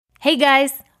Hey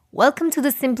guys, welcome to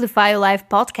the Simplify Your Life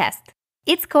podcast.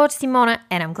 It's Coach Simona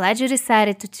and I'm glad you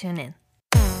decided to tune in.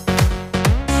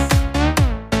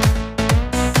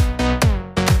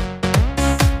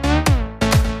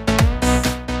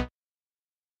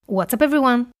 What's up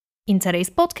everyone? In today's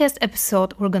podcast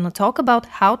episode, we're going to talk about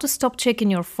how to stop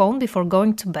checking your phone before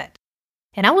going to bed.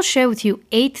 And I will share with you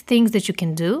 8 things that you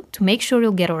can do to make sure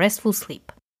you'll get a restful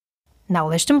sleep. Now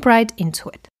let's jump right into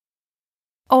it.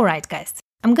 Alright guys,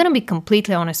 I'm gonna be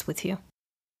completely honest with you.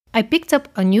 I picked up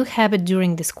a new habit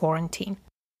during this quarantine.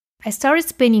 I started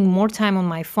spending more time on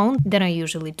my phone than I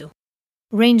usually do,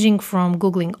 ranging from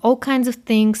Googling all kinds of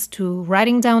things to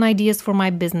writing down ideas for my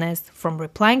business, from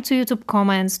replying to YouTube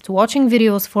comments to watching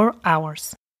videos for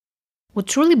hours. What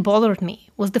truly bothered me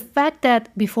was the fact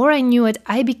that before I knew it,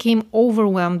 I became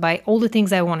overwhelmed by all the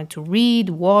things I wanted to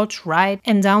read, watch, write,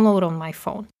 and download on my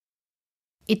phone.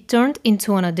 It turned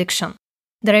into an addiction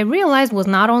that I realized was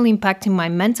not only impacting my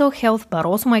mental health but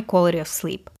also my quality of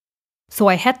sleep. So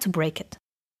I had to break it.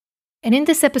 And in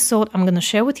this episode, I'm going to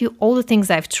share with you all the things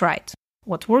I've tried,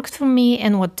 what worked for me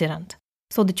and what didn't,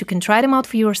 so that you can try them out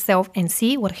for yourself and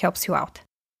see what helps you out.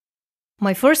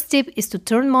 My first tip is to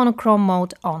turn monochrome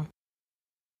mode on.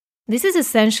 This is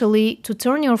essentially to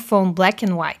turn your phone black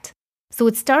and white, so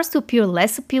it starts to appear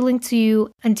less appealing to you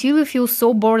until you feel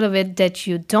so bored of it that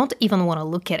you don't even want to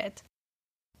look at it.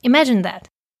 Imagine that.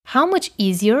 How much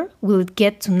easier will it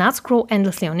get to not scroll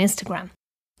endlessly on Instagram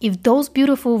if those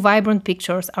beautiful, vibrant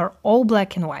pictures are all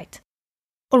black and white?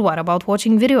 Or what about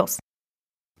watching videos?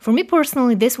 For me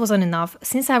personally, this wasn't enough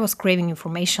since I was craving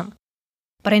information.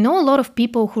 But I know a lot of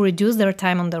people who reduce their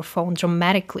time on their phone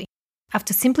dramatically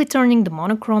after simply turning the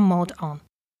monochrome mode on.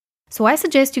 So I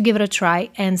suggest you give it a try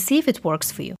and see if it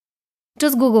works for you.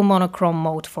 Just Google monochrome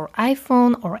mode for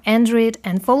iPhone or Android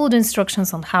and follow the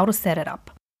instructions on how to set it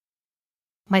up.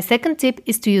 My second tip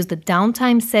is to use the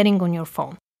downtime setting on your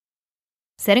phone.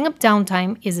 Setting up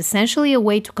downtime is essentially a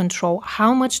way to control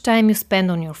how much time you spend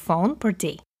on your phone per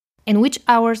day and which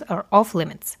hours are off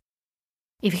limits.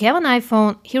 If you have an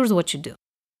iPhone, here's what you do.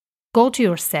 Go to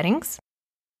your settings,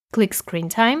 click screen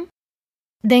time,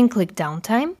 then click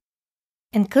downtime,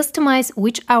 and customize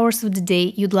which hours of the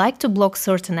day you'd like to block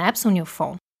certain apps on your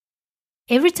phone.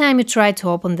 Every time you try to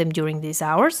open them during these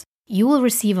hours, you will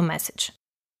receive a message.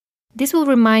 This will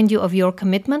remind you of your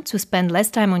commitment to spend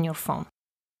less time on your phone.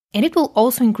 And it will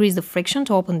also increase the friction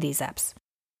to open these apps.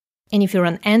 And if you're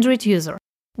an Android user,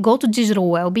 go to Digital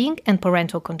Wellbeing and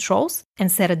Parental Controls and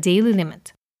set a daily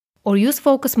limit. Or use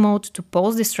Focus Mode to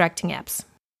pause distracting apps.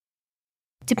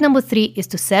 Tip number 3 is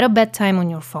to set a bedtime on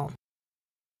your phone.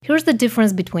 Here's the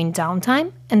difference between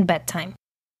downtime and bedtime.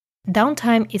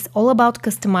 Downtime is all about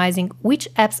customizing which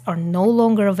apps are no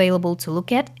longer available to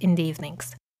look at in the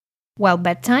evenings. While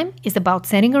bedtime is about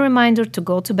setting a reminder to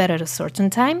go to bed at a certain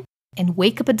time and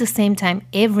wake up at the same time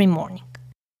every morning.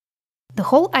 The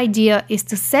whole idea is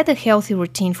to set a healthy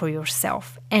routine for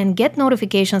yourself and get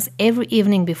notifications every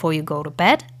evening before you go to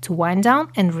bed to wind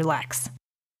down and relax.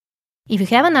 If you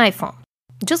have an iPhone,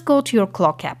 just go to your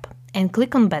clock app and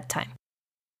click on bedtime.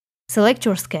 Select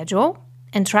your schedule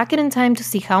and track it in time to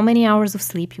see how many hours of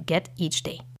sleep you get each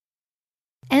day.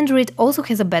 Android also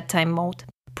has a bedtime mode,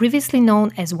 previously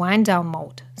known as wind down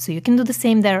mode, so you can do the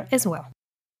same there as well.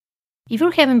 If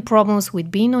you're having problems with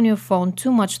being on your phone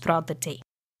too much throughout the day,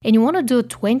 and you want to do a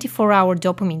 24-hour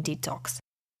dopamine detox,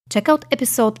 check out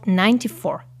episode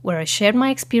 94, where I shared my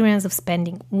experience of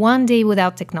spending one day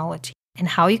without technology and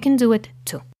how you can do it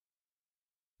too.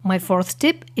 My fourth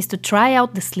tip is to try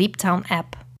out the SleepTown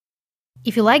app.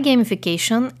 If you like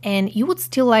gamification and you would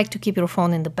still like to keep your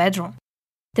phone in the bedroom,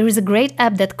 there is a great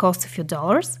app that costs a few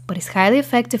dollars, but is highly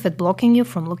effective at blocking you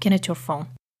from looking at your phone.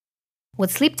 What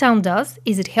SleepTown does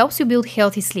is it helps you build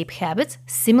healthy sleep habits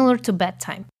similar to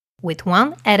bedtime, with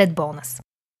one added bonus.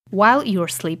 While you're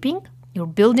sleeping, you're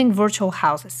building virtual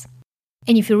houses.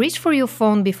 And if you reach for your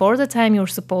phone before the time you're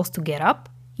supposed to get up,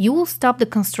 you will stop the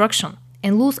construction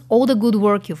and lose all the good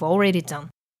work you've already done.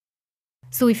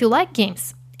 So if you like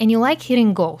games and you like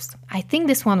hitting goals, I think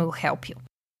this one will help you.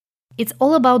 It's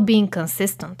all about being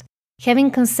consistent,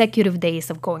 having consecutive days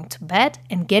of going to bed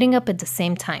and getting up at the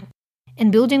same time,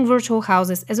 and building virtual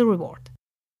houses as a reward.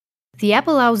 The app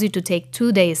allows you to take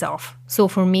 2 days off, so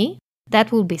for me,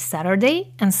 that will be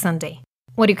Saturday and Sunday.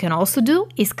 What you can also do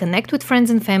is connect with friends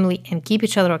and family and keep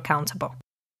each other accountable.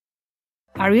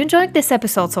 Are you enjoying this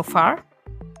episode so far?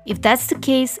 If that's the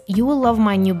case, you will love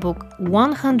my new book,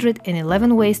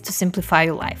 111 Ways to Simplify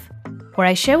Your Life, where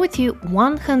I share with you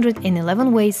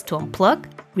 111 ways to unplug,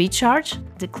 recharge,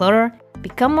 declutter,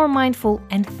 become more mindful,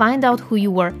 and find out who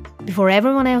you were before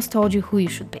everyone else told you who you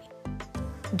should be.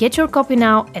 Get your copy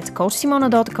now at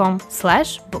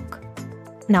coachsimona.com/book.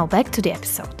 Now back to the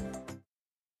episode.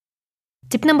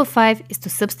 Tip number 5 is to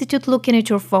substitute looking at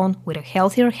your phone with a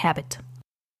healthier habit.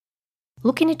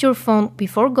 Looking at your phone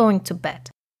before going to bed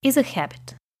is a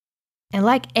habit. And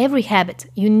like every habit,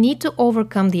 you need to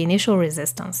overcome the initial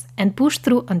resistance and push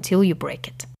through until you break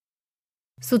it.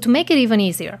 So to make it even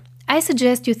easier, I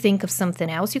suggest you think of something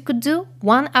else you could do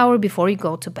 1 hour before you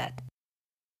go to bed.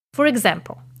 For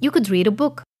example, you could read a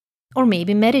book, or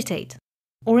maybe meditate,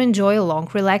 or enjoy a long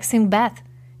relaxing bath,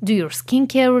 do your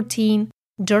skincare routine,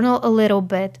 journal a little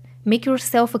bit, make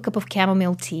yourself a cup of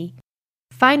chamomile tea.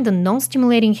 Find a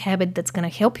non-stimulating habit that's going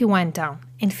to help you wind down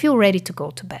and feel ready to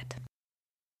go to bed.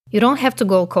 You don't have to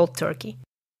go cold turkey.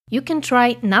 You can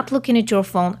try not looking at your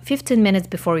phone 15 minutes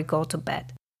before you go to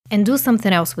bed and do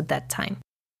something else with that time.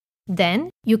 Then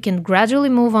you can gradually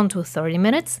move on to 30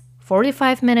 minutes,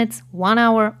 45 minutes, 1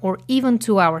 hour, or even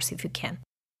 2 hours if you can.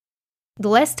 The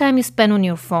less time you spend on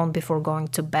your phone before going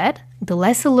to bed, the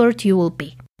less alert you will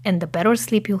be, and the better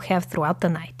sleep you'll have throughout the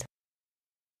night.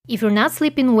 If you're not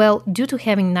sleeping well due to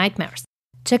having nightmares,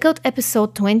 check out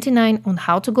episode 29 on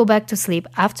how to go back to sleep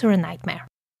after a nightmare.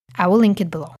 I will link it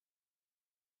below.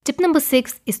 Tip number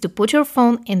 6 is to put your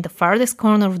phone in the farthest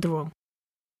corner of the room.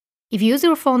 If you use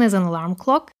your phone as an alarm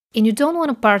clock and you don't want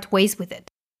to part ways with it,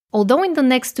 although in the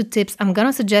next 2 tips I'm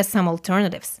gonna suggest some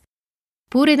alternatives,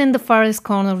 put it in the farthest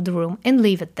corner of the room and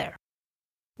leave it there.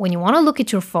 When you want to look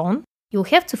at your phone,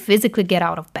 you'll have to physically get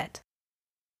out of bed.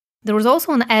 There is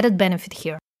also an added benefit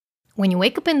here. When you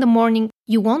wake up in the morning,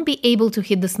 you won't be able to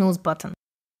hit the snooze button.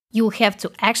 You'll have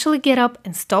to actually get up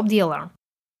and stop the alarm.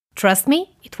 Trust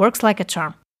me, it works like a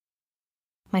charm.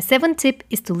 My 7th tip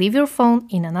is to leave your phone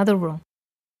in another room.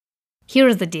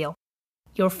 Here's the deal.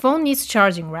 Your phone needs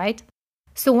charging, right?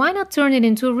 So why not turn it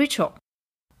into a ritual?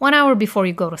 1 hour before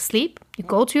you go to sleep, you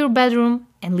go to your bedroom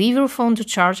and leave your phone to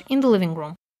charge in the living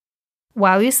room.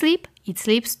 While you sleep, it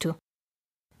sleeps too.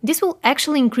 This will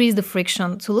actually increase the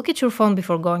friction to look at your phone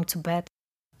before going to bed,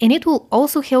 and it will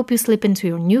also help you slip into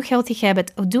your new healthy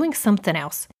habit of doing something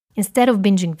else, instead of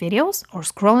binging videos or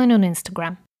scrolling on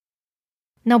Instagram.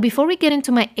 Now, before we get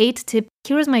into my 8th tip,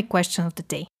 here's my question of the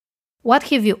day. What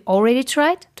have you already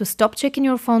tried to stop checking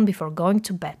your phone before going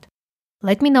to bed?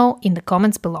 Let me know in the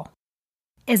comments below.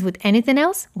 As with anything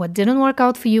else, what didn't work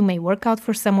out for you may work out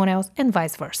for someone else and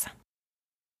vice versa.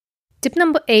 Tip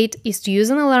number 8 is to use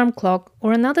an alarm clock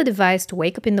or another device to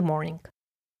wake up in the morning.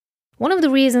 One of the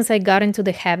reasons I got into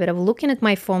the habit of looking at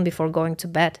my phone before going to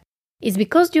bed is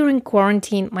because during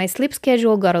quarantine my sleep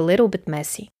schedule got a little bit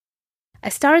messy. I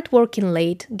started working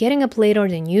late, getting up later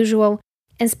than usual,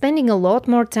 and spending a lot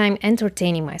more time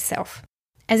entertaining myself,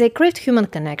 as I craved human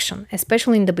connection,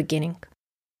 especially in the beginning.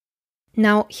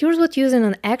 Now, here's what using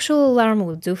an actual alarm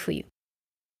will do for you.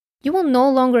 You will no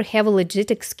longer have a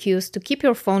legit excuse to keep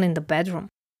your phone in the bedroom.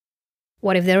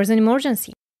 What if there is an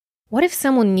emergency? What if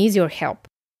someone needs your help?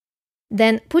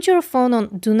 Then put your phone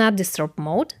on Do Not Disturb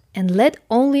mode and let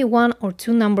only 1 or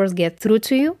 2 numbers get through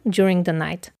to you during the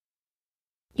night.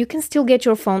 You can still get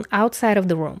your phone outside of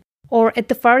the room or at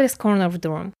the farthest corner of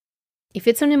the room. If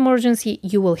it's an emergency,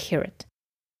 you will hear it.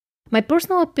 My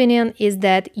personal opinion is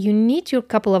that you need your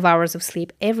couple of hours of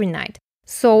sleep every night,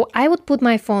 so I would put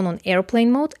my phone on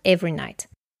airplane mode every night.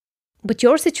 But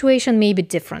your situation may be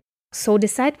different, so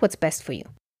decide what's best for you.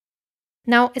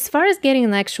 Now, as far as getting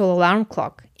an actual alarm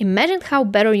clock, imagine how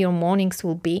better your mornings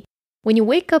will be when you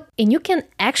wake up and you can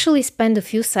actually spend a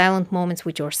few silent moments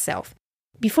with yourself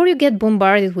before you get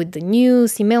bombarded with the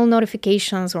news, email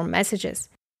notifications, or messages.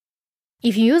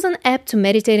 If you use an app to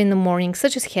meditate in the morning,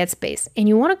 such as Headspace, and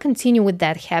you want to continue with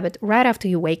that habit right after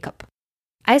you wake up,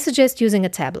 I suggest using a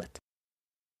tablet.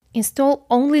 Install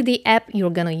only the app you're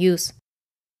gonna use.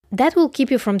 That will keep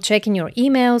you from checking your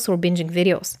emails or binging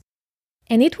videos.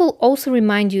 And it will also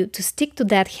remind you to stick to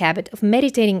that habit of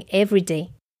meditating every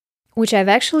day, which I've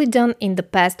actually done in the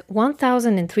past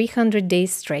 1,300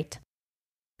 days straight.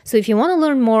 So if you want to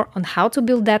learn more on how to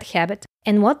build that habit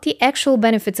and what the actual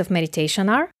benefits of meditation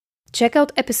are, check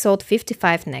out episode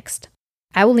 55 next.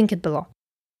 I will link it below.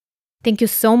 Thank you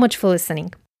so much for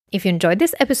listening. If you enjoyed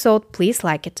this episode, please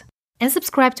like it. And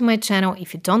subscribe to my channel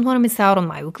if you don't want to miss out on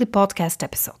my weekly podcast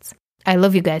episodes. I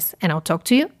love you guys, and I'll talk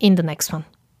to you in the next one.